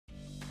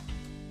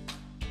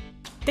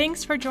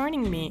Thanks for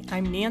joining me.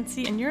 I'm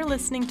Nancy, and you're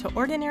listening to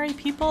Ordinary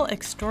People,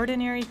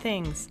 Extraordinary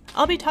Things.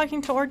 I'll be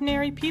talking to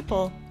ordinary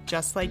people,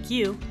 just like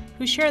you,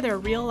 who share their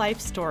real-life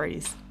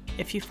stories.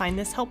 If you find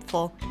this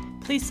helpful,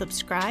 please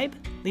subscribe,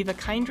 leave a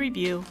kind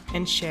review,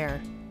 and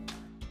share.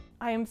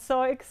 I am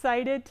so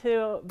excited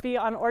to be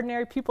on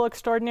Ordinary People,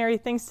 Extraordinary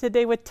Things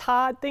today with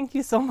Todd. Thank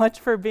you so much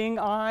for being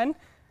on.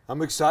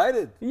 I'm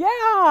excited.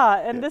 Yeah,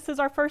 and this is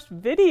our first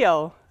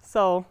video,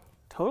 so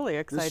totally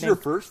exciting. This is your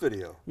first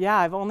video? Yeah,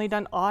 I've only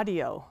done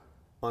audio.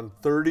 On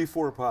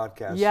 34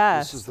 podcasts.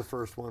 Yes. This is the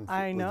first one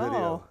with know.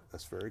 video.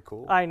 That's very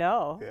cool. I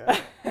know. Yeah.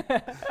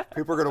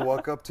 People are going to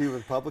walk up to you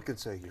in public and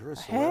say, "You're a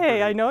celebrity."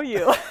 Hey, I know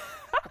you.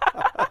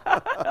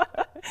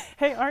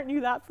 Hey, aren't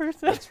you that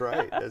person? That's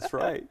right. That's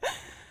right.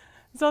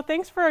 So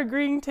thanks for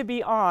agreeing to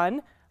be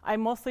on. I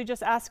mostly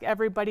just ask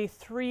everybody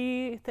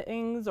 3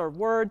 things or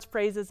words,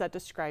 phrases that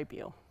describe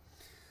you.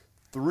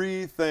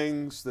 3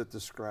 things that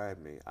describe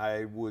me.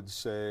 I would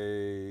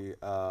say,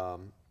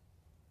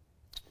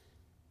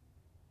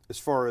 as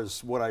far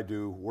as what I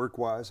do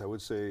work-wise, I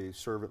would say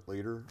servant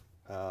leader.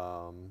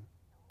 I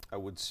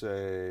would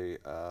say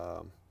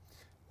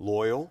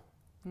loyal.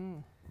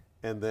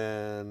 And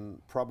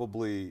then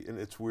probably, and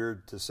it's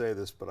weird to say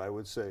this, but I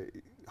would say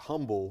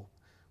humble,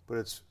 but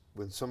it's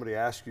when somebody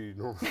asks you, you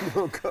normally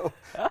don't go,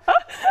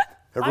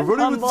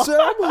 everybody would say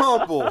I'm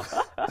humble.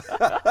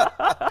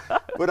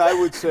 But I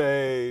would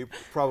say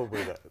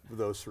probably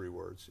those 3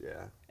 words,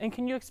 yeah. And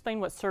can you explain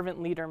what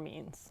servant leader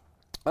means?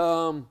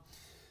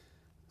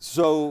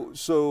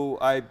 So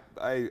I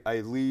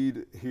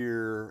lead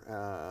here,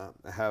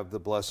 have the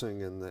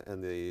blessing and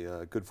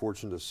the good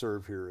fortune to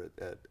serve here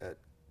at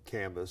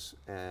Canvas,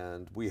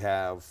 and we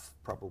have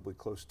probably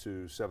close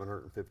to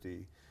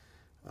 750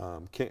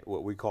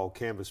 what we call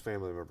Canvas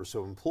family members,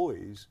 so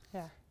employees.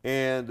 Yeah.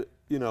 And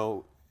you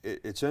know,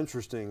 it's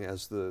interesting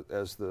as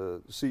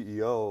the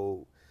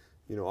CEO.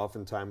 You know,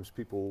 oftentimes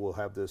people will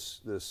have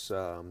this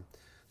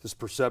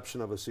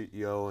perception of a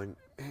CEO, and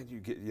you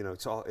get, you know,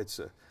 it's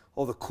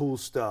all the cool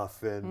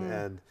stuff,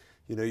 and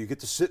you know, you get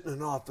to sit in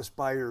an office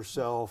by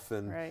yourself,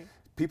 and right.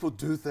 People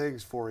do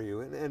things for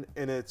you, and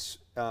it's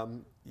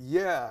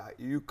yeah,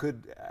 you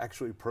could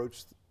actually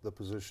approach the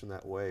position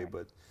that way, right.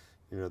 But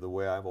you know, the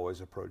way I've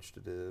always approached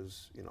it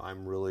is, you know,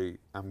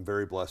 I'm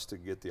very blessed to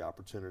get the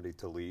opportunity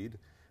to lead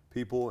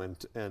people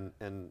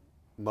and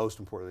most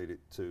importantly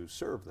to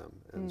serve them.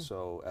 And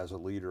so as a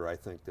leader, I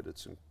think that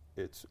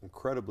it's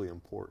incredibly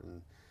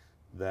important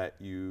that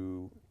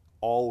you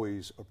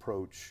always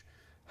approach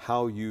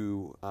how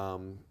you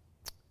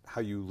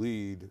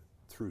lead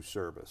through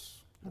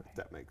service. Okay. If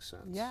that makes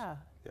sense. Yeah.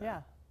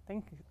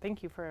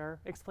 Thank you for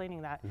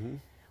explaining that. Mm-hmm.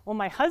 Well,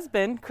 my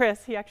husband,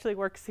 Chris, he actually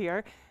works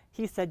here.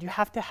 He said, you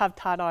have to have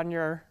Todd on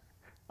your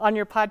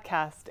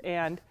podcast.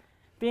 And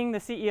being the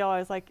CEO, I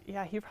was like,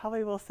 yeah, he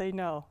probably will say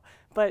no.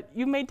 But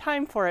you made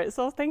time for it,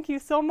 so thank you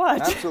so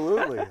much.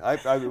 Absolutely.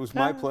 It was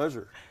my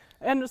pleasure.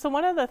 And so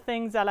one of the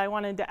things that I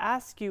wanted to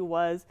ask you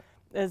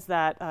is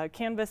that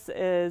Canvas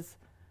is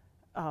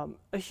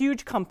a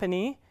huge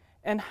company,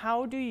 and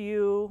how do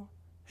you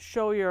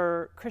show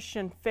your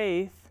Christian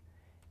faith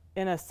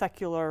in a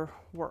secular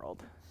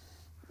world?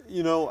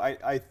 You know,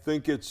 I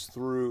think it's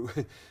through,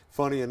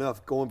 funny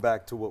enough, going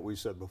back to what we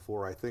said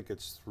before, I think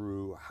it's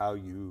through how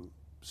you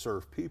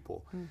serve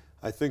people.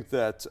 I think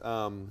that,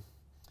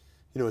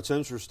 you know, it's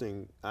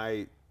interesting.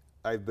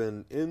 I've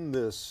been in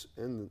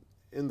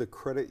the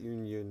credit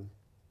union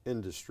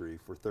industry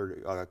for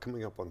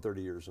coming up on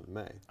 30 years in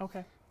May.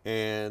 Okay.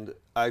 And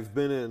I've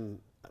been in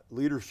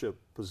leadership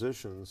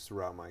positions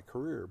throughout my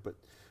career, but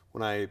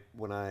when I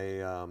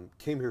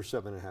came here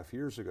 7.5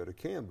 years ago to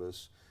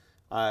Canvas,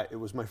 it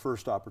was my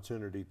first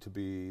opportunity to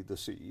be the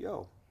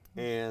CEO.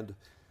 And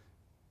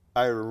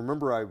I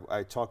remember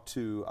I talked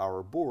to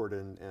our board,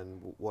 and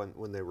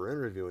when they were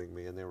interviewing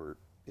me, and they were,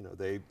 you know,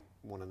 they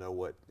want to know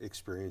what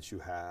experience you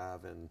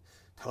have, and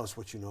tell us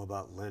what you know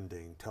about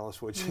lending, tell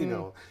us what you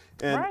know.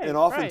 And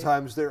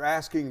oftentimes they're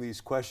asking these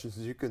questions,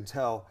 as you can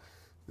tell,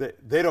 that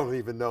they don't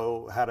even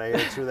know how to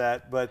answer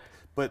that, but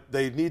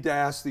they need to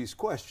ask these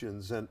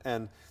questions,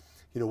 and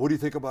you know, what do you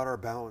think about our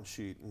balance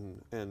sheet,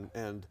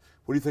 and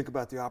what do you think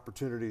about the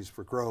opportunities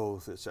for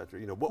growth, et cetera?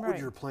 You know, what would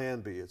your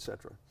plan be, et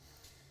cetera?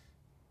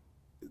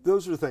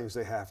 Those are things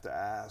they have to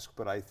ask,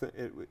 but I think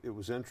it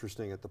was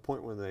interesting at the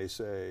point when they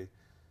say,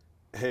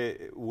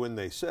 hey, when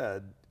they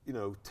said, you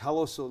know, tell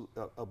us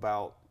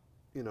about,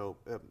 you know,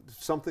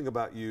 something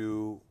about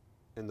you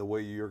and the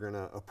way you're going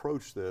to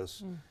approach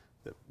this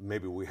that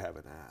maybe we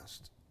haven't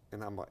asked.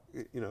 And I'm like,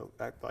 you know,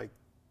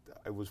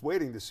 I was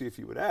waiting to see if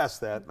you would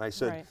ask that, and I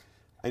said,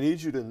 I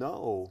need you to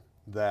know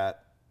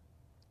that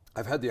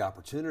I've had the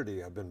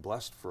opportunity, I've been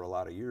blessed for a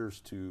lot of years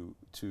to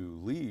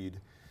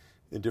lead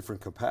in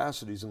different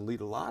capacities and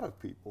lead a lot of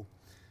people.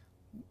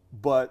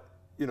 But,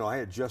 you know, I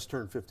had just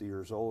turned 50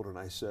 years old, and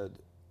I said,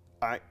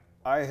 I've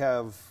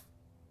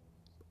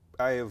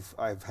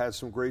had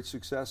some great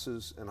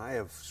successes, and I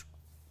have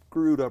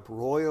screwed up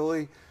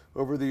royally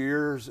over the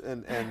years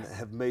and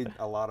have made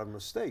a lot of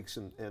mistakes.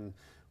 And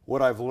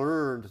what I've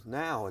learned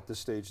now at this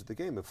stage of the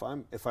game, if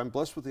I'm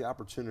blessed with the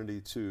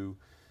opportunity to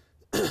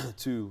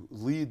to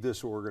lead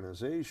this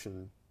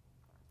organization,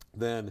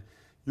 then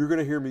you're going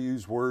to hear me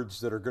use words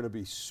that are going to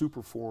be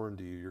super foreign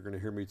to you. You're going to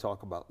hear me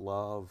talk about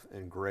love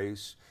and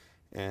grace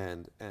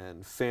and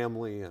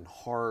family and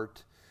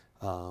heart.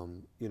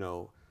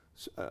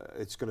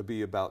 It's going to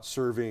be about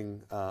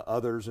serving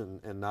others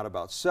and not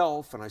about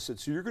self. And I said,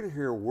 so you're going to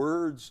hear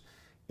words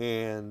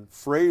and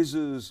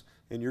phrases,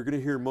 and you're going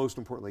to hear, most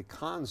importantly,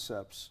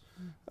 concepts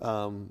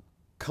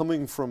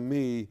coming from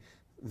me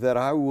that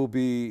I will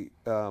be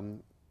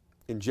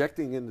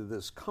injecting into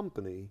this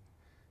company.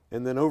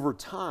 And then over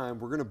time,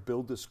 we're going to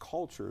build this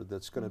culture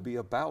that's going to be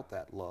about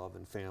that love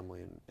and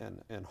family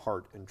and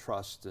heart and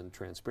trust and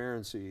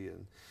transparency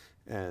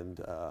and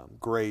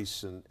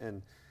grace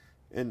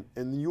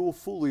and you'll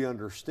fully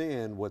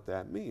understand what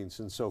that means.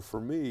 And so for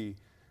me,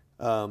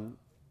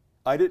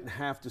 I didn't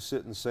have to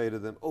sit and say to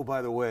them, oh,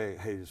 by the way,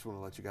 hey, just want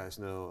to let you guys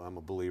know I'm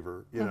a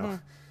believer, you know,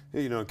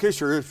 in case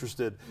you're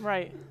interested.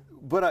 Right.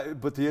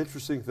 But the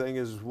interesting thing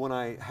is when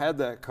I had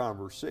that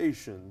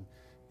conversation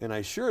and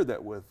I shared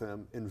that with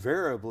them,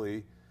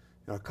 invariably,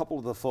 a couple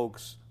of the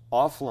folks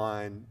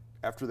offline,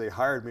 after they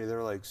hired me,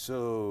 they're like,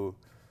 so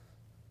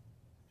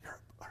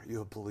are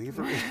you a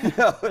believer?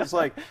 It's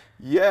like,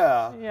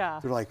 yeah. Yeah.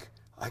 They're like,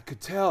 I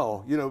could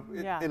tell,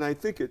 and I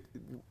think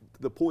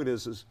the point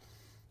is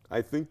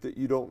I think that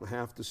you don't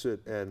have to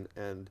sit and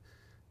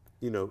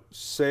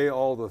say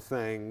all the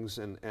things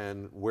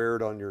and wear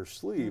it on your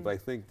sleeve. I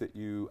think that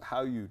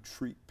how you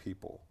treat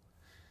people,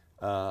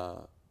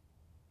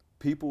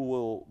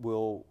 people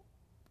will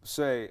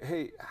say,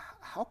 hey,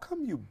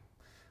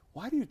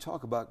 why do you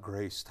talk about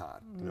grace,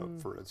 Todd?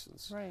 For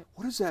instance, right.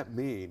 What does that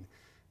mean?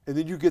 And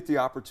then you get the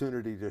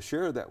opportunity to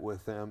share that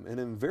with them, and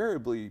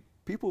invariably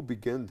people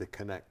begin to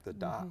connect the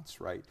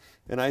dots, right?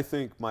 And I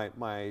think my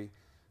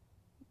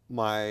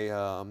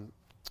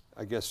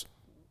I guess,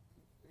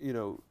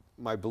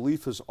 my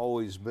belief has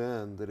always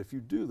been that if you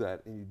do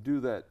that, and you do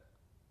that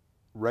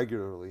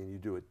regularly, and you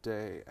do it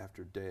day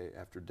after day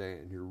after day,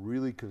 and you're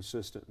really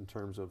consistent in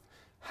terms of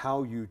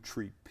how you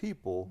treat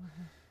people,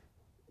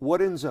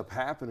 what ends up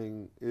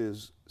happening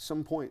is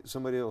some point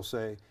somebody will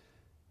say,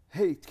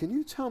 hey, can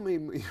you tell me,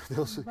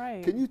 they'll say,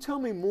 right. Can you tell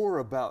me more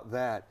about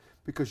that?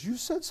 Because you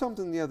said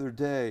something the other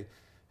day,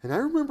 and I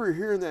remember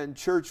hearing that in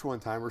church one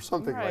time or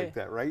something like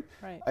that, right?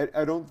 Right.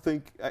 I don't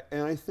think,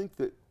 and I think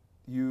that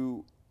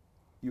you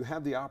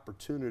have the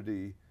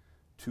opportunity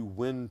to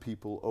win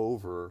people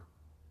over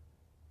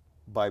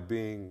by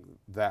being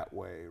that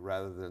way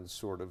rather than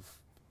sort of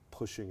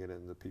pushing it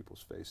into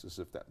people's faces,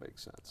 if that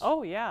makes sense.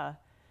 Oh, yeah.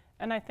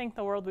 And I think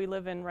the world we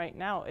live in right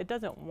now, it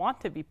doesn't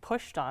want to be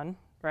pushed on,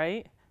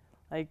 right?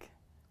 Like,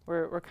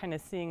 we're kind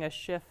of seeing a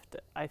shift,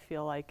 I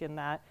feel like, in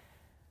that.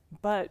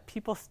 But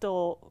people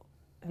still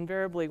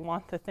invariably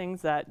want the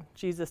things that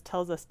Jesus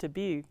tells us to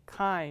be: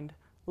 kind,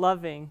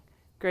 loving,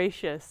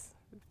 gracious,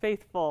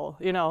 faithful,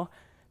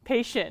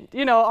 patient,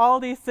 all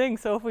these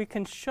things. So if we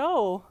can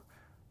show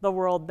the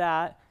world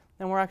that,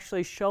 then we're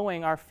actually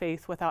showing our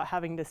faith without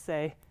having to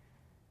say,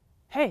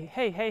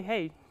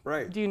 hey,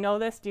 right. Do you know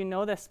this? Do you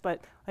know this?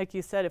 But like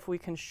you said, if we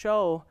can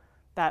show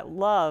that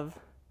love,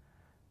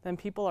 then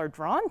people are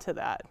drawn to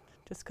that,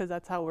 just because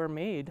that's how we're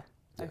made,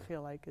 I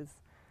feel like, is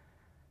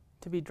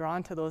to be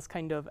drawn to those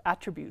kind of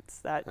attributes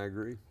that I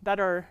agree. That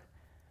are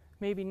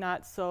maybe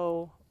not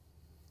so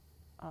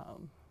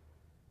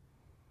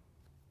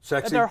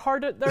sexy. They're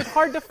hard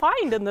to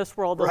find in this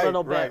world a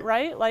little bit, right?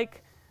 Right?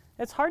 Like,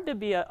 it's hard to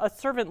be a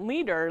servant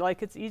leader.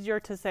 Like, it's easier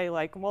to say,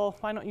 like, well,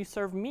 why don't you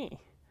serve me?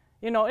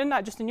 And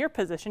not just in your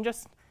position,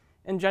 just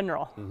in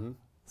general.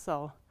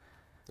 So.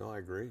 No, I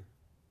agree.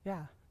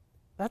 Yeah,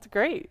 that's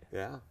great.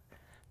 Yeah.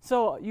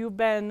 So you've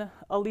been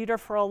a leader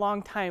for a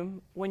long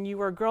time. When you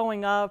were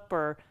growing up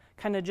or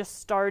kind of just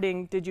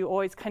starting, did you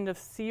always kind of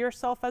see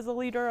yourself as a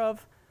leader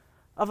of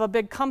a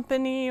big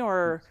company,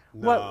 or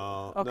what?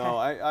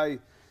 Okay.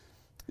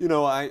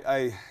 No,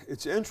 I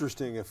it's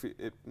interesting if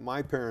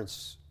my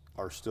parents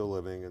are still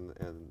living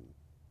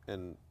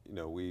and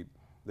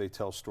they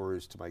tell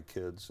stories to my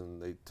kids, and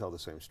they tell the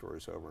same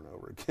stories over and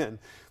over again.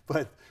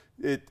 But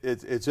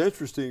it's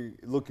interesting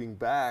looking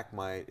back.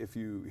 If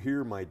you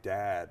hear my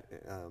dad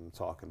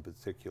talk in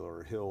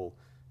particular, he'll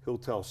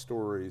tell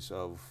stories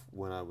of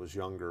when I was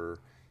younger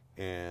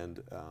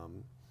and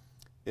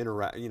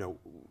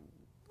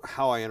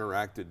how I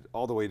interacted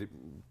all the way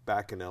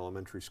back in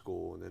elementary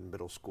school and in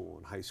middle school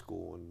and high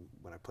school, and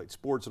when I played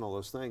sports and all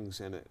those things.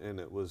 And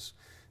it was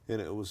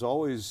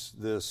always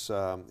this.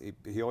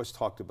 He always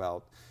talked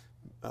about.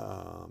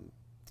 How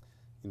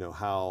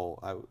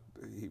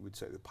he would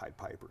say the Pied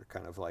Piper,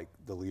 kind of like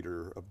the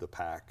leader of the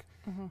pack.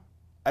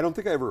 I don't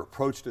think I ever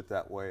approached it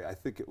that way. I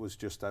think it was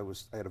just I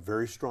had a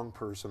very strong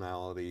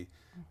personality.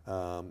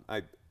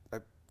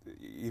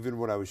 Even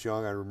when I was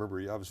young, I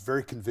remember I was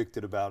very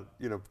convicted about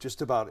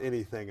just about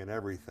anything and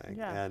everything.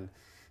 Yeah. And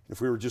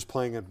if we were just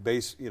playing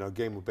a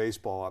game of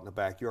baseball out in the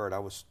backyard, I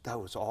was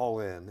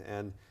all in.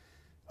 And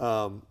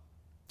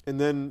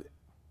then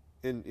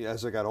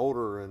as I got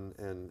older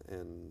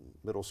and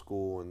middle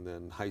school and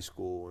then high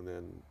school and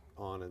then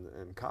on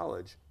in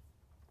college,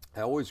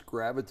 I always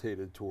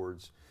gravitated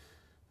towards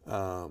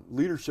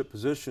leadership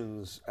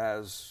positions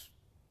as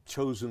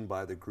chosen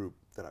by the group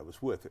that I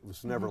was with. It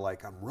was never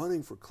like, I'm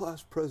running for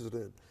class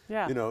president.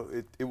 Yeah. You know,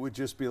 it would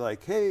just be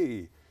like,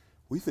 hey,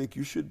 we think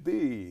you should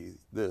be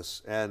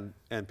this. And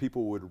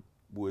people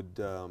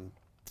would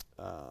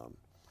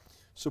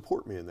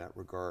support me in that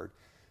regard.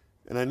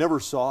 And I never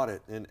sought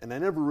it. And I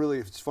never really,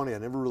 it's funny, I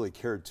never really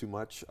cared too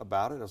much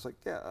about it. I was like,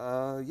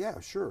 yeah,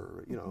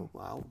 sure. You know,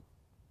 I'll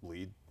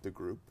lead the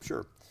group,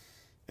 sure.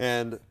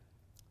 And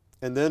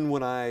then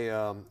when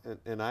I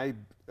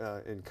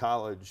in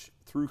college,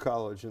 through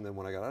college, and then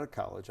when I got out of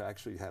college, I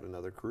actually had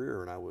another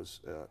career, and I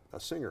was a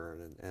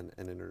singer and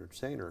an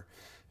entertainer,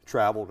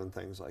 traveled and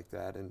things like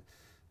that. And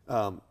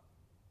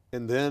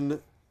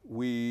then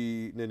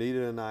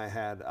Nanita and I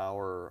had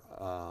our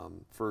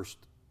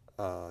first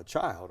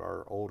child,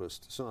 our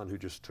oldest son, who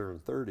just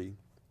turned 30,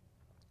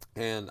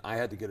 and I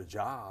had to get a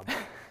job.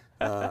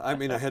 I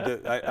mean,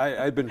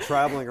 I'd been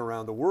traveling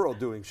around the world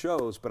doing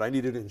shows, but I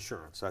needed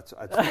insurance. That's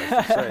what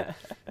I should say.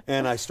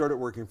 And I started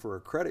working for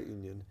a credit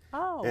union,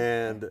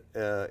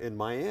 in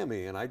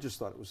Miami, and I just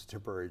thought it was a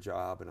temporary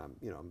job, and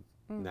I'm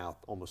now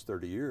almost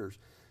 30 years.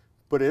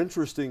 But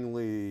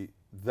interestingly,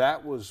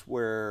 that was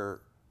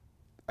where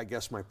I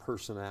guess my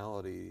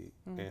personality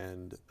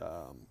and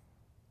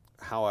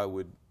how I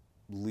would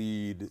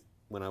lead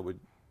when I would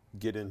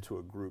get into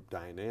a group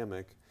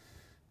dynamic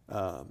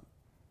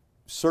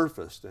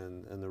surfaced,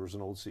 and there was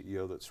an old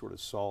CEO that sort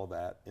of saw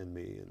that in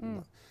me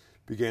and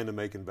began to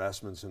make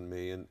investments in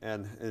me. And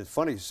it's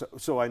funny,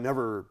 so I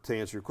never, to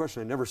answer your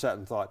question, I never sat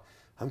and thought,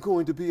 I'm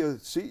going to be a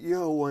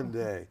CEO one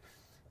day.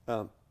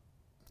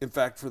 In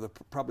fact, for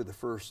probably the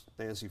first,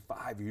 Nancy,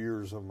 5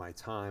 years of my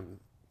time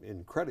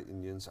in credit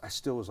unions, I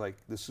still was like,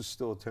 this is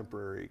still a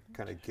temporary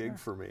kind of gig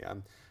for me.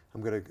 I'm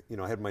going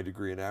to, I had my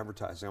degree in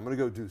advertising. I'm going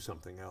to go do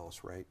something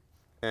else, right?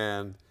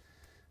 And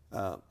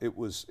it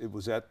was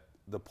at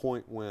the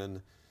point when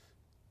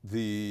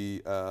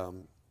the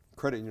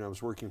credit union I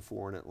was working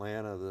for in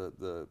Atlanta,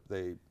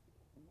 they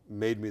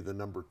made me the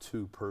number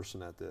 2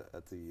 person at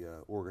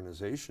the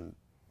organization,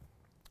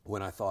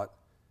 when I thought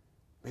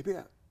maybe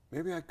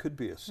I could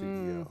be a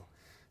CEO.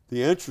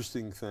 The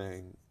interesting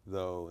thing,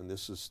 though, and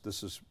this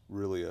is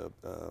really a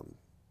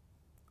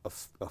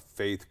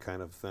faith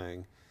kind of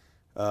thing.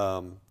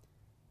 I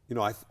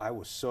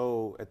was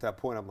so, at that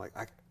point, I'm like,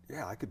 I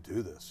could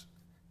do this.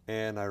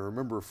 And I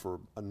remember for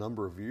a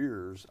number of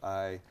years,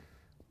 I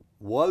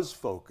was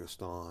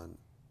focused on,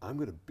 I'm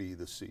going to be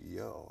the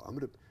CEO.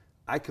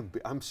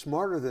 I'm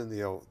smarter than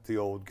the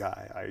old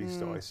guy. I used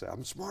to always say,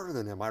 I'm smarter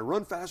than him. I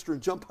run faster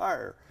and jump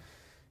higher.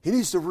 He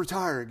needs to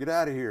retire and get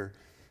out of here.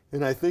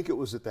 And I think it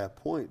was at that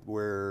point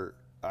where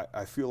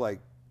I feel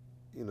like,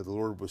 the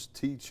Lord was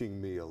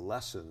teaching me a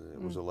lesson, and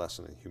it was a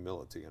lesson in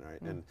humility.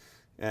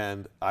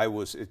 And I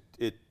was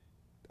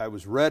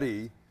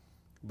ready.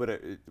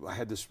 But I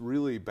had this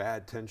really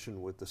bad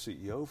tension with the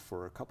CEO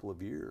for a couple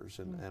of years.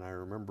 And I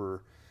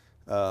remember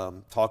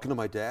talking to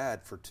my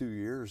dad for 2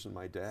 years. And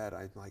my dad,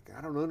 I'm like, I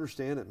don't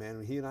understand it,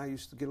 man. He and I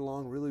used to get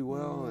along really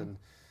well. And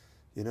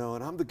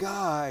I'm the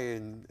guy.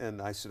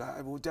 And I said,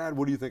 well, Dad,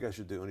 what do you think I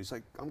should do? And he's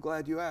like, I'm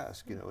glad you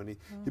asked. And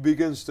he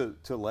begins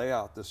to lay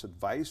out this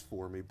advice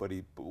for me. But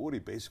what he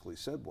basically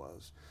said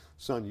was,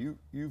 son,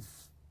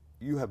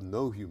 you have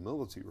no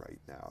humility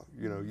right now.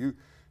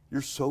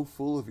 You're so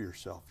full of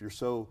yourself. You're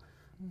so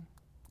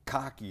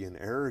cocky and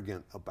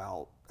arrogant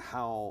about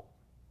how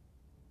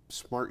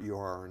smart you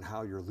are and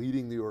how you're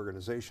leading the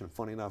organization.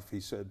 Funny enough, he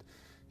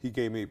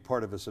gave me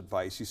part of his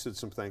advice. He said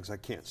some things I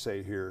can't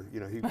say here.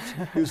 He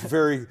was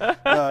very,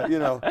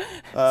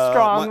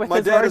 strong with my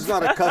his dad words. is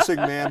not a cussing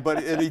man,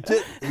 and he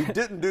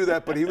didn't do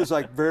that, but he was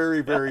like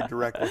very, very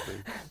direct with me.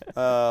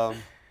 But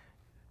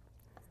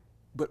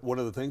one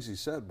of the things he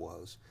said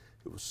was,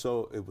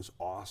 it was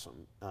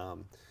awesome.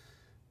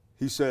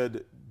 He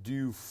said, do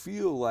you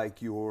feel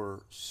like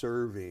you're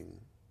serving,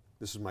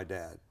 this is my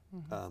dad,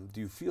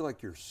 do you feel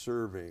like you're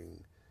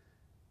serving,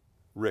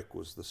 Rick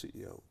was the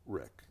CEO,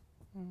 Rick.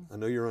 I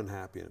know you're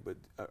unhappy in it, but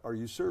are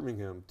you serving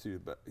him too?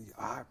 But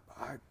I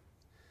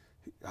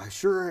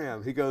sure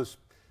am. He goes,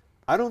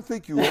 I don't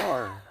think you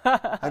are.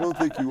 I don't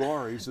think you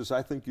are. He says,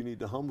 I think you need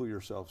to humble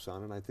yourself,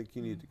 son, and I think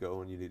you need to go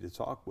and you need to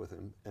talk with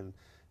him. And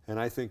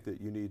I think that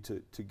you need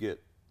to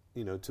get,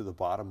 to the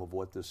bottom of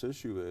what this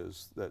issue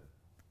is that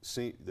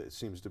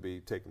seems to be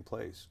taking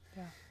place.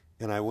 Yeah.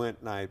 And I went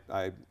and I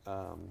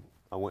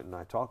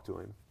talked to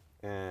him,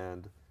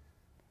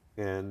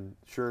 and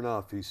sure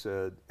enough, he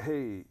said,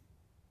 hey,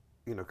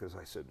 because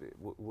I said,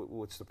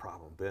 what's the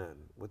problem been?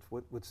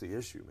 What's the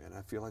issue, man?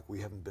 I feel like we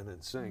haven't been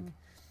in sync.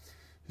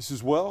 He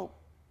says, well,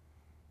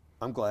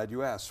 I'm glad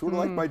you asked. Sort of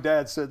like my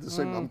dad said the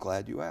same, I'm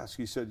glad you asked.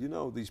 He said,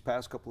 these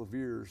past couple of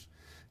years,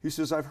 he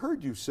says, I've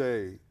heard you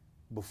say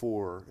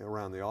before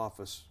around the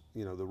office,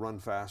 the run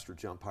faster,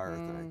 jump higher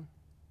thing.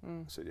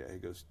 I said, yeah. He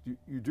goes,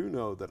 you do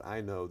know that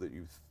I know that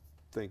you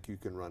think you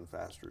can run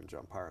faster and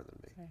jump higher than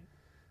me. Right.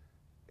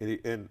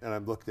 And I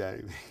looked at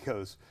him, he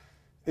goes,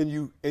 and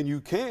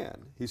you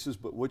can. He says,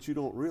 but what you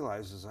don't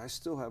realize is I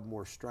still have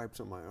more stripes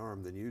on my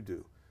arm than you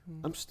do.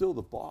 I'm still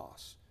the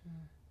boss.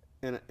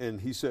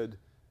 And he said,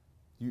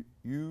 you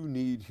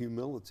need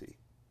humility.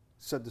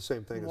 Said the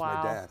same thing as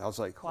my dad. I was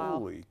like,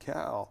 holy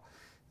cow.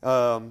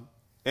 And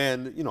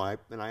I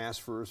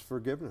asked for his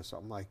forgiveness.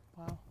 I'm like,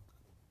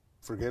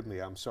 forgive me.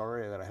 I'm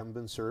sorry that I haven't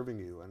been serving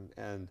you.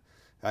 And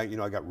I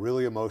got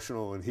really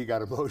emotional, and he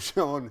got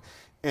emotional,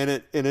 and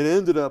it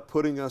ended up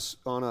putting us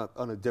on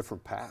a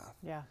different path.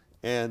 Yeah.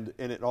 And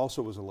it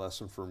also was a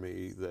lesson for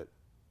me that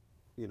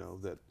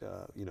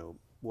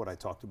what I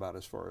talked about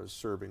as far as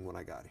serving when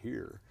I got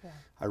here. Yeah.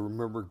 I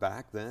remembered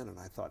back then, and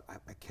I thought,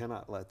 I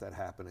cannot let that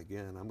happen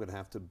again. I'm going to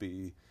have to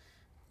be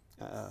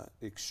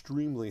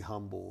extremely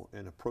humble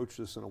and approach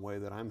this in a way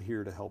that I'm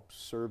here to help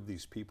serve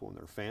these people and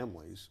their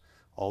families,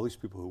 all these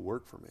people who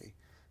work for me.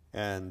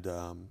 And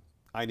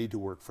I need to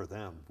work for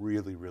them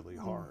really, really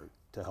hard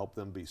to help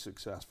them be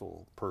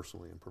successful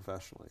personally and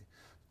professionally.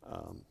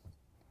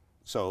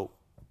 So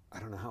I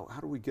don't know, how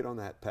do we get on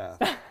that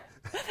path?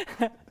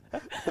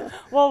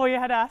 Well, we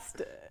had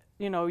asked,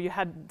 you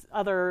had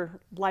other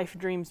life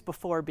dreams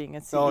before being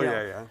a CEO. Oh,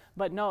 yeah.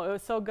 But no, it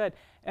was so good.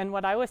 And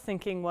what I was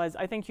thinking was,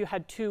 I think you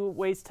had two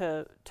ways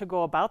to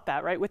go about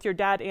that, right? With your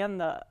dad and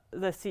the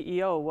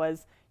CEO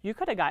was, you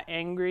could have got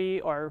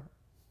angry or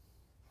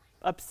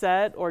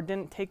upset or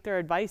didn't take their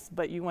advice,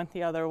 but you went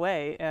the other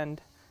way.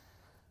 And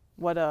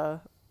what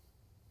a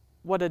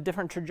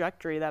different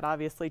trajectory that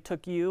obviously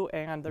took you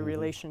and the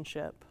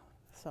relationship.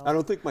 So. I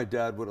don't think my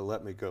dad would have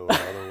let me go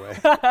another way.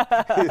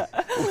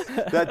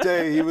 That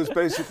day, he was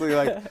basically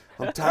like,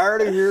 I'm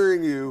tired of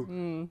hearing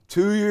you.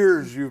 2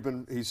 years you've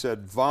been, he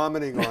said,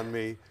 vomiting on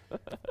me.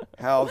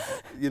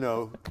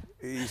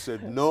 He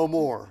said, no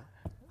more.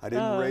 I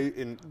didn't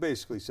and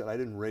basically said, I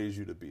didn't raise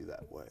you to be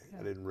that way.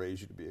 Yeah. I didn't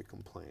raise you to be a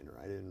complainer.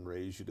 I didn't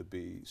raise you to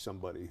be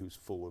somebody who's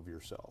full of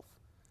yourself.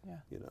 Yeah.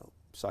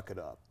 Suck it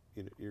up.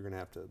 You're going to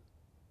have to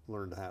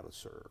learn how to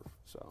serve.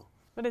 So.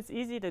 But it's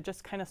easy to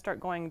just kind of start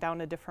going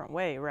down a different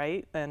way,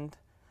 right? And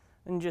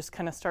just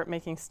kind of start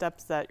making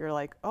steps that you're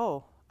like,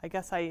 oh, I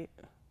guess I'm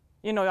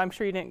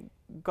sure you didn't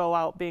go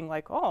out being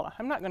like, oh,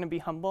 I'm not going to be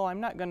humble. I'm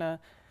not going to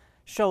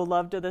show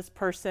love to this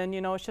person.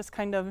 It's just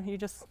you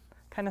just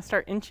kind of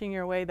start inching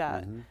your way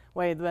that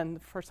way. Then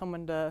for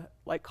someone to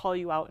like call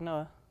you out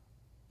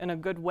in a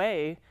good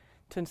way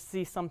to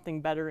see something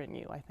better in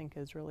you, I think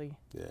is really,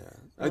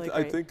 really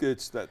I think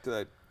it's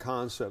that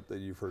concept that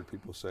you've heard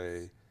people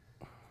say,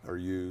 or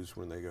use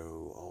when they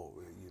go, oh,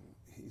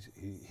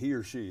 he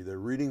or she, they're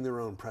reading their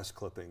own press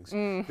clippings.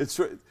 It's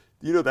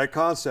that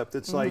concept.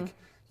 It's like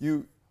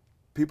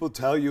people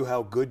tell you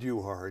how good you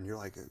are, and you're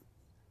like,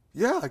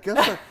 yeah, I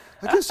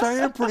guess I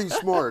am pretty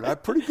smart. I'm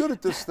pretty good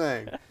at this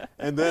thing.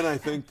 And then I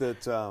think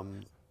that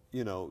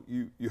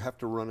you have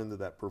to run into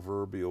that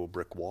proverbial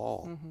brick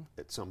wall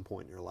at some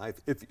point in your life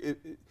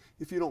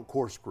if you don't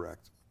course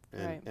correct.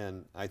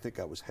 And I think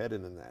I was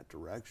headed in that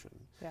direction.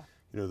 Yeah.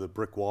 The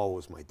brick wall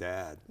was my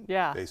dad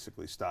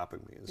basically stopping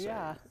me and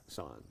saying,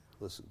 son,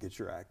 listen, get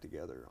your act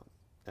together.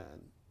 And,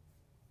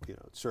 it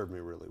served me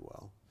really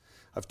well.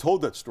 I've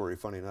told that story,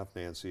 funny enough,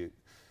 Nancy,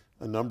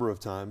 a number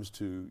of times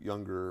to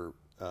younger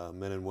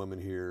men and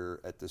women here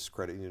at this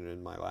credit union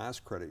and my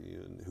last credit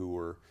union who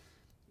were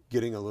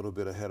getting a little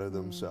bit ahead of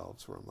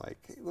themselves, where I'm like,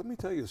 hey, let me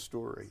tell you a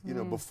story.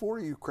 Before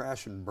you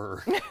crash and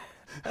burn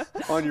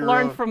on your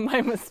Learn own. from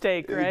my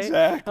mistake, right?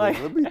 Exactly.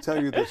 Let me tell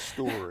you this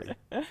story.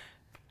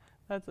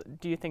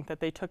 Do you think that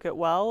they took it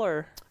well,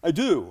 or? I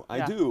do.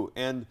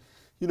 And,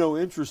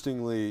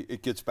 interestingly,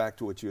 it gets back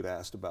to what you had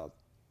asked about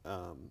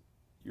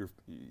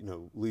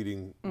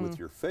leading with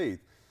your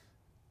faith.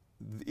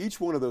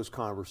 Each one of those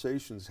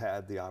conversations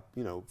had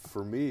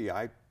for me,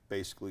 I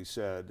basically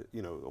said,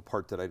 a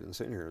part that I didn't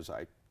say in here is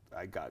I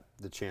got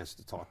the chance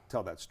to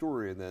tell that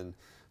story and then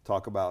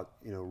talk about,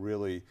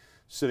 really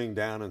sitting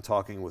down and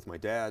talking with my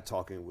dad,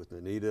 talking with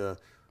Anita,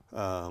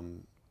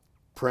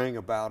 praying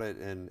about it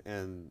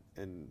and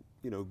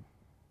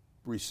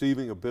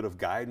receiving a bit of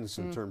guidance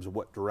in terms of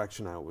what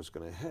direction I was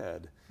going to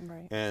head.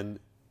 Right. And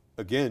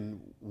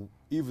again,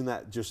 even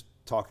that, just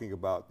talking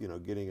about,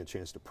 getting a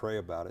chance to pray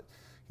about it,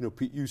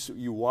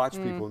 you watch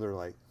people and they're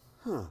like,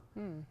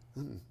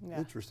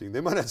 interesting.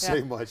 They might not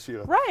say much,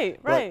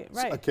 Right.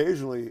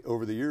 Occasionally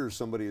over the years,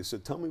 somebody has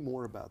said, tell me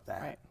more about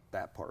that,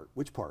 that part.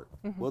 Which part?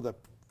 Well,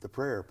 the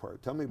prayer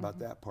part. Tell me about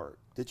that part.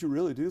 Did you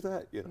really do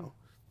that?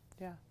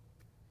 Yeah.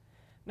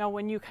 Now,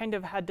 when you kind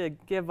of had to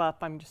give up,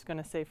 I'm just going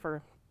to say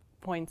for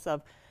points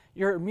of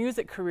your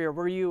music career,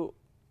 were you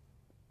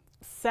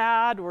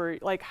sad?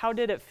 How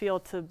did it feel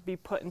to be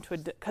put into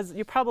because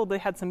you probably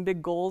had some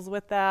big goals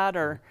with that,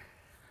 or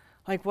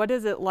what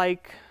is it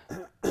like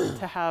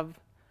to have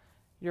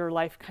your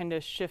life kind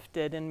of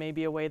shifted in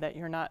maybe a way that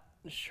you're not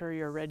sure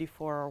you're ready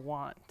for or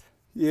want?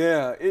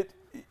 Yeah,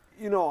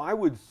 I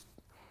would,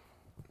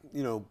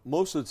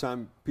 most of the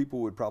time people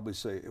would probably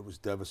say it was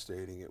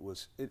devastating.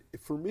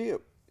 For me,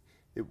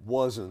 it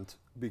wasn't,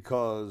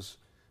 because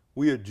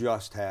we had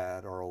just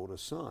had our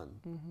oldest son.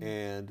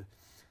 And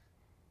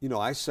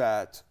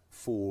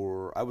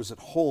I was at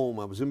home,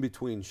 I was in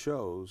between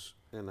shows,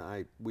 and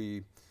I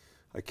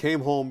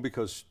came home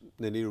because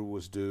Nanita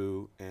was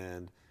due,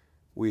 and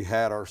we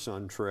had our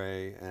son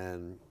Trey,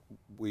 and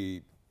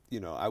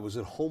I was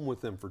at home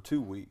with them for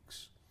 2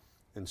 weeks.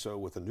 And so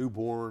with a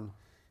newborn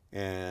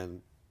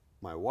and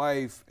my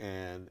wife,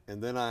 and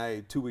then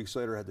I 2 weeks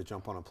later had to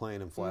jump on a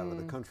plane and fly out of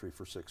the country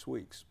for 6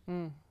 weeks.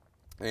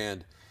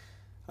 And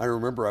I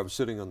remember I was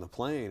sitting on the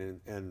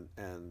plane and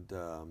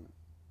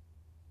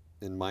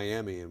in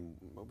Miami, and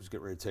I was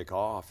getting ready to take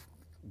off,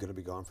 going to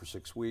be gone for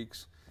 6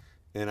 weeks,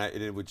 and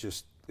it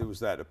was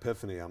that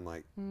epiphany. I'm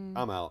like,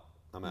 I'm out.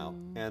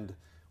 And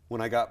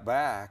when I got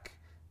back,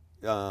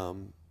 I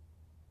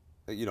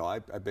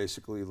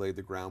basically laid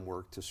the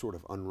groundwork to sort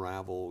of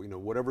unravel,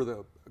 whatever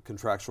the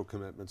contractual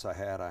commitments I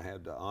had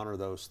to honor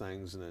those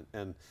things,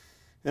 and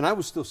I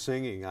was still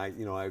singing. I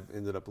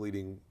ended up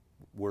leading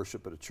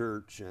worship at a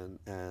church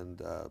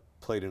and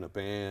played in a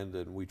band,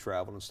 and we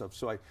traveled and stuff.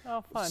 So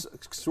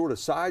sort of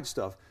side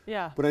stuff.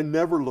 Yeah. But I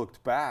never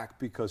looked back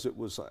because it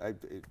was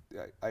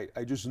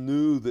I just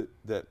knew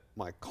that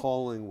my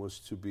calling was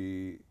to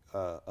be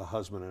a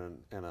husband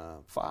and a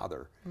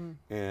father,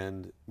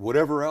 and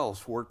whatever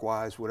else,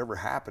 work-wise, whatever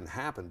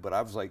happened. But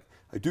I was like,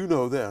 I do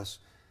know this: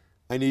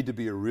 I need to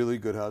be a really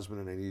good husband,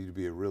 and I need to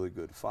be a really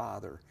good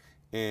father.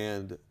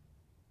 And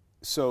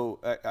so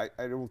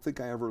I don't think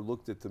I ever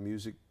looked at the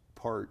music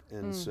part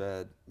and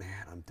said,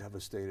 man, I'm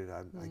devastated.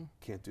 I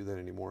can't do that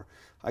anymore.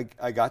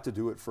 I got to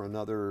do it for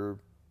another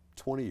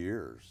 20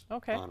 years,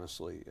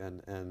 honestly,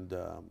 and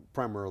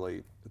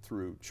primarily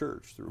through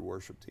church, through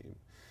worship team.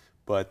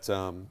 But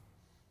I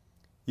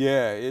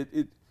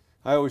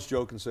always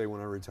joke and say when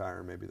I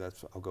retire, maybe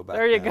I'll go back.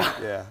 There you now.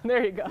 go. Yeah.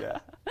 There you go. Yeah.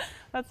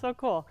 That's so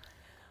cool.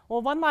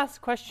 Well, one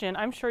last question.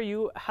 I'm sure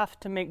you have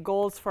to make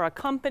goals for a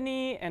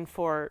company and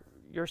for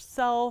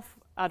yourself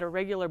at a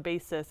regular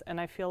basis, and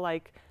I feel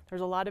like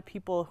there's a lot of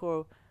people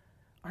who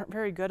aren't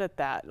very good at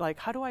that. Like,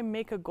 how do I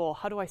make a goal?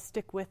 How do I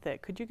stick with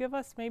it? Could you give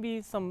us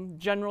maybe some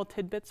general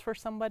tidbits for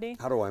somebody?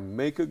 How do I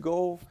make a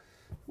goal?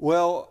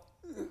 Well,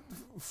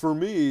 for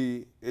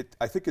me,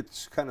 I think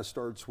it kind of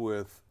starts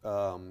with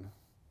a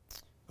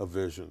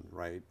vision,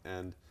 right?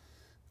 And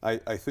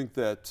I think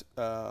that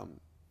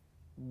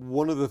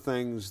one of the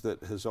things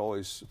that has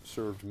always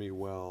served me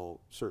well,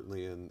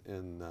 certainly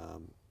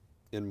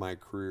in my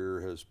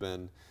career, has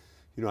been,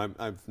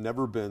 I've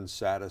never been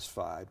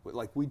satisfied.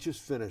 Like, we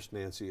just finished,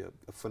 Nancy, a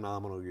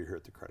phenomenal year here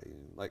at the credit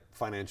union. Like,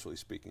 financially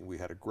speaking, we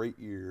had a great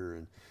year,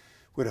 and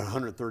we had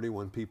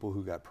 131 people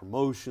who got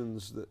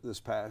promotions this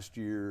past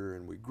year,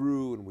 and we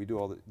grew, and we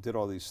did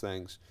all these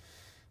things.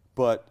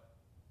 But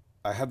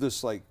I have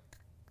this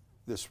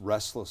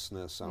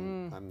restlessness.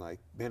 I'm like,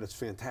 man, it's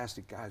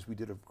fantastic, guys. We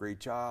did a great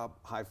job.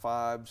 High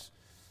fives.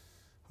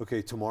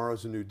 Okay,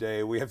 tomorrow's a new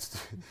day. We have to,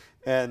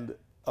 and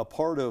a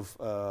part of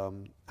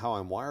how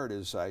I'm wired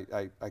is I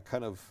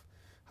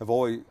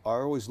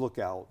always look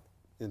out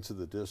into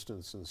the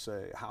distance and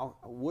say,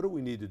 what do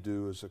we need to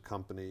do as a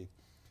company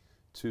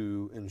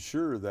to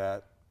ensure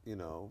that,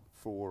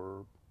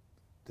 for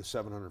the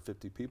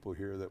 750 people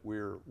here, that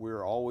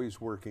we're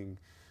always working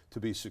to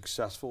be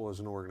successful as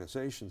an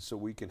organization, so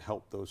we can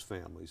help those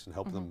families and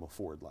help them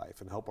afford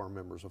life and help our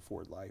members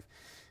afford life.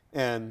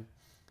 And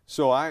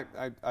so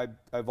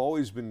I've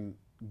always been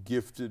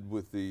gifted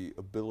with the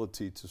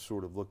ability to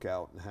sort of look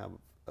out and have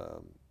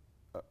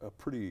a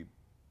pretty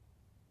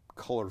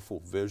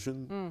colorful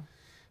vision.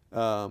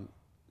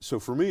 So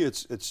for me,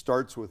 it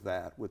starts with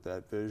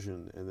that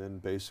vision, and then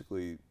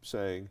basically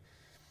saying,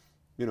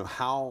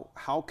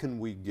 how can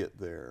we get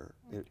there,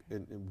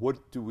 and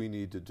what do we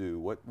need to do?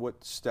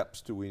 What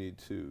steps do we need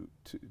to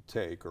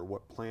take, or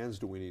what plans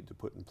do we need to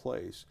put in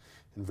place?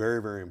 And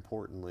very, very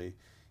importantly,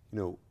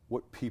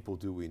 what people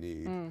do we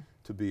need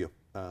to be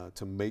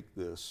to make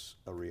this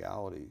a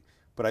reality?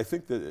 But I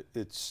think that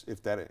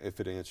if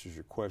it answers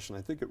your question,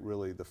 I think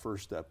the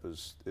first step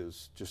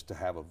is just to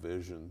have a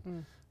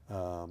vision,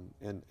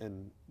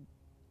 and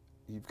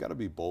you've got to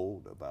be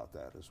bold about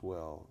that as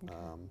well. Okay.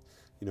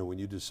 When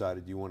you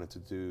decided you wanted to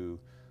do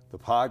the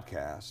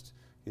podcast,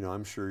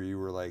 I'm sure you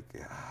were like,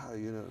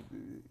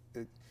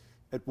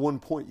 at one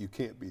point you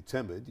can't be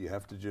timid. You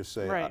have to just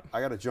say, right. I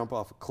got to jump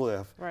off a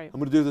cliff. Right. I'm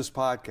going to do this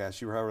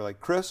podcast. You were like,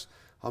 Chris,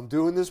 I'm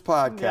doing this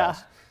podcast. Yeah.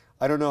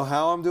 I don't know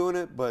how I'm doing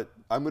it, but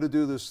I'm going to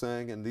do this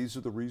thing, and these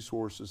are the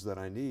resources that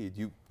I need.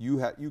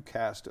 You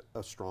cast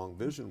a strong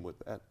vision with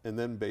that, and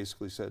then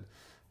basically said,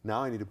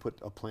 now I need to put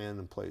a plan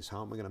in place.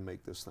 How am I going to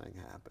make this thing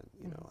happen?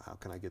 How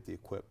can I get the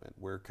equipment?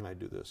 Where can I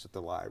do this? At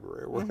the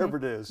library, or wherever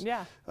it is.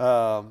 Yeah.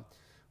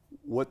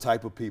 What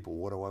type of people?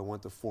 What do I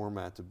want the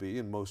format to be?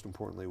 And most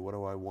importantly, what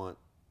do I want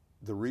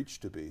the reach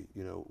to be?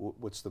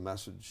 What's the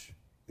message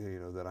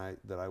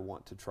that I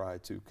want to try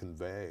to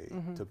convey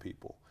to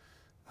people?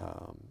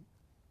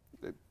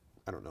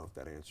 I don't know if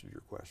that answered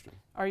your question.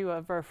 Are you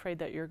ever afraid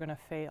that you're going to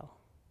fail?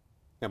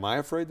 Am I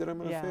afraid that I'm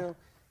going to fail?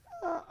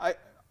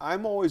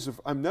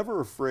 I'm never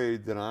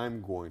afraid that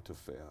I'm going to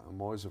fail.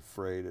 I'm always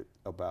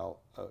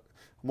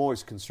I'm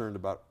always concerned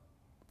about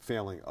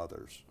failing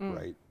others,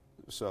 right?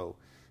 So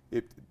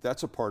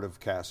that's a part of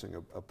casting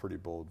a pretty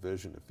bold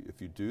vision.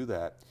 If you do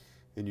that,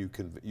 and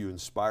you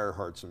inspire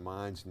hearts and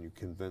minds, and you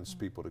convince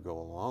people to go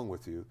along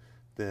with you,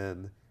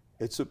 then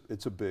it's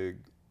a big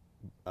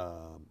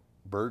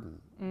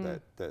burden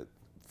that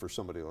for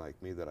somebody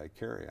like me that I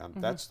carry.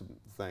 That's the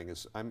thing,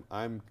 is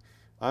I'm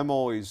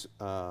always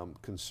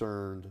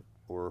concerned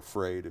or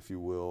afraid, if you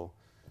will,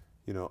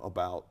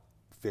 about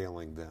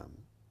failing them,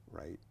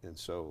 right? And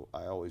so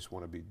I always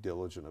want to be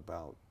diligent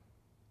about,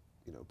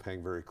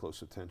 paying very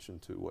close attention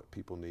to what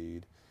people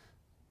need,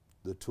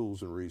 the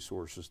tools and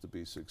resources to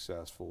be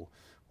successful,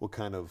 what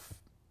kind of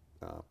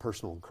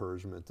personal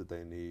encouragement that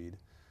they need.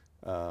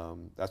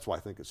 That's why I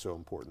think it's so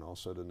important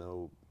also to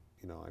know,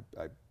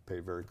 I pay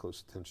very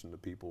close attention to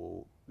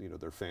people,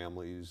 their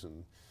families,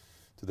 and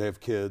do they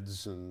have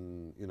kids,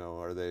 and,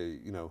 are they,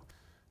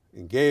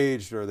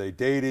 engaged, are they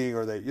dating,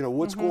 are they,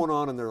 what's going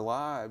on in their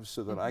lives,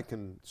 so that I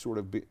can sort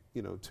of be,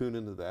 tune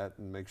into that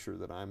and make sure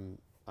that I'm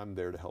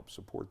there to help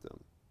support them.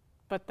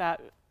 But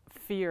that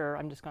fear,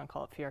 I'm just going to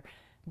call it fear,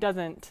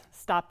 doesn't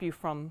stop you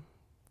from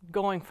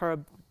going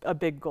for a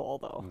big goal,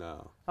 though.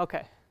 No.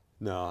 Okay.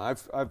 No,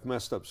 I've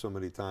messed up so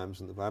many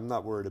times, and I'm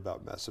not worried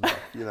about messing up.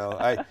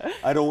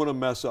 I don't want to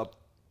mess up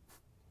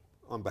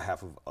on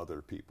behalf of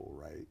other people,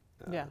 right?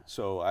 Yeah.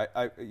 So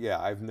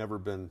I've never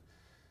been.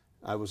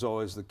 I was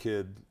always the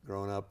kid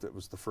growing up that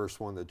was the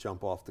first one to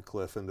jump off the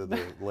cliff into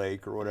the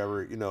lake or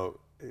whatever,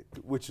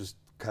 which is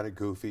kind of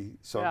goofy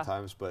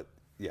sometimes, but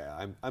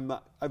yeah, I'm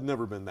not. I've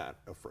never been that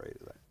afraid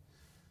of that.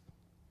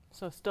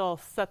 So still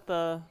set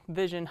the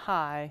vision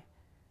high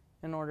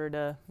in order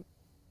to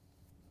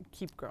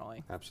keep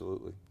growing.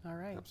 Absolutely. All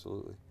right.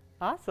 Absolutely.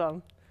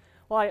 Awesome.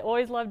 Well, I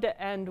always love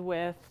to end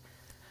with,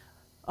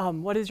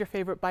 what is your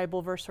favorite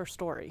Bible verse or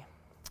story?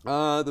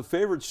 The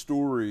favorite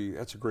story,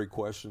 that's a great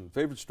question.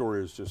 Favorite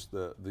story is just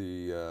the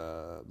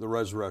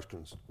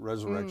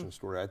resurrection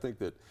story. I think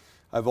that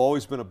I've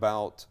always been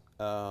about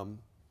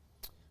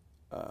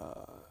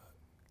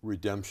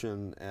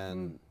redemption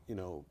and,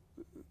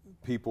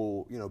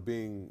 people,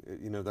 being,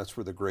 that's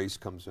where the grace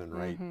comes in,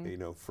 right?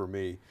 For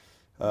me.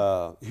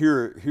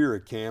 Here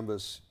at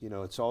Canvas,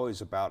 it's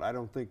always about, I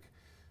don't think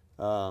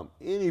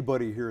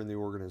anybody here in the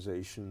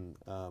organization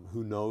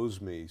who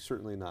knows me,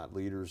 certainly not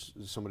leaders,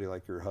 somebody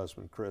like your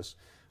husband, Chris,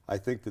 I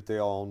think that they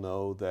all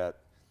know that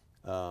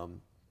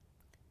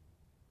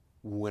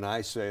when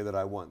I say that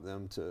I want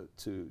them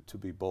to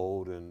be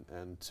bold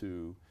and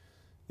to,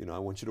 I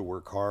want you to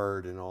work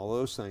hard and all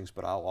those things,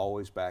 but I'll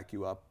always back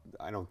you up.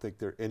 I don't think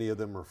any of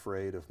them are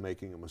afraid of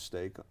making a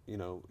mistake,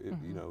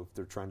 if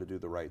they're trying to do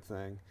the right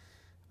thing.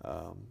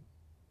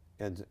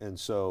 And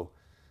so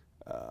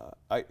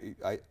I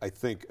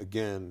think,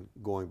 again,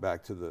 going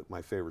back to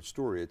my favorite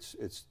story,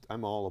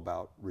 I'm all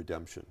about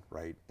redemption,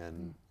 right?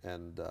 And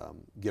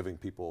giving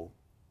people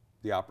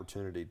the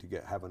opportunity to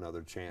have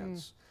another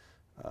chance.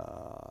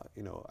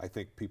 I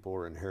think people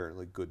are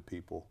inherently good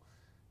people,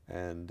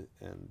 and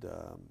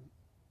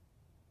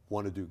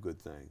want to do good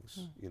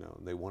things.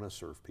 They want to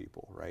serve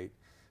people, right?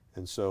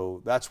 And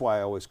so that's why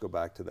I always go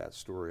back to that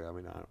story. I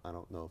mean, I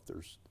don't know if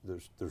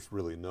there's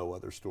really no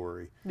other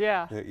story.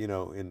 Yeah.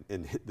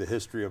 In the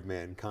history of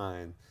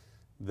mankind,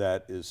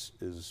 that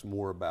is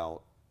more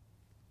about,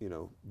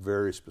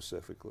 very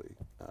specifically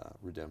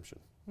redemption.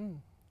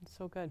 It's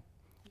so good.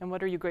 And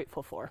what are you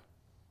grateful for?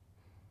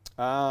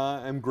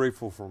 I'm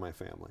grateful for my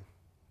family.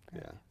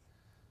 Great. Yeah.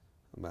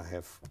 I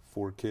have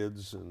 4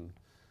 kids and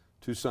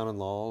 2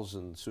 son-in-laws,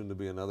 and soon to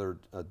be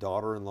a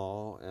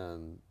daughter-in-law,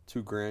 and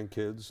 2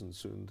 grandkids, and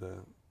soon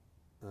to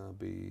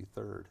be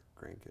 3rd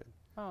grandkid.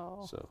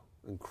 Oh. So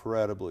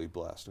incredibly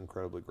blessed,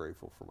 incredibly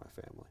grateful for my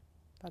family.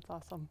 That's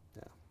awesome.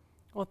 Yeah.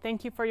 Well,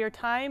 thank you for your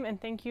time, and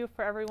thank you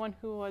for everyone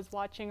who was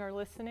watching or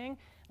listening.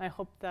 I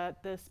hope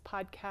that this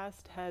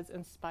podcast has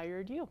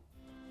inspired you.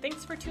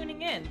 Thanks for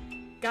tuning in.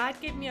 God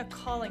gave me a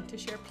calling to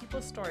share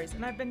people's stories,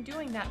 and I've been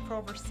doing that for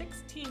over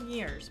 16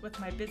 years with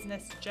my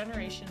business,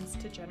 Generations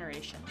to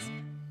Generations.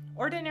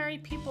 Ordinary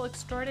People,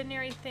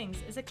 Extraordinary Things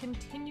is a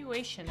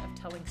continuation of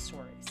telling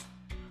stories.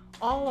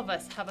 All of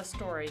us have a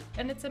story,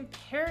 and it's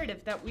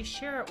imperative that we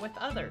share it with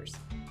others.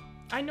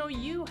 I know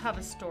you have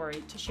a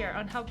story to share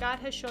on how God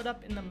has showed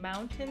up in the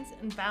mountains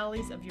and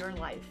valleys of your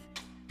life.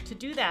 To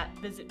do that,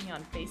 visit me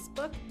on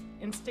Facebook,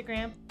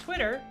 Instagram,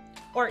 Twitter,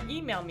 or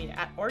email me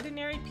at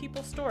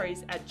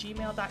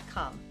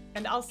ordinarypeoplestories@gmail.com.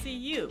 And I'll see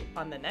you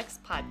on the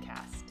next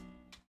podcast.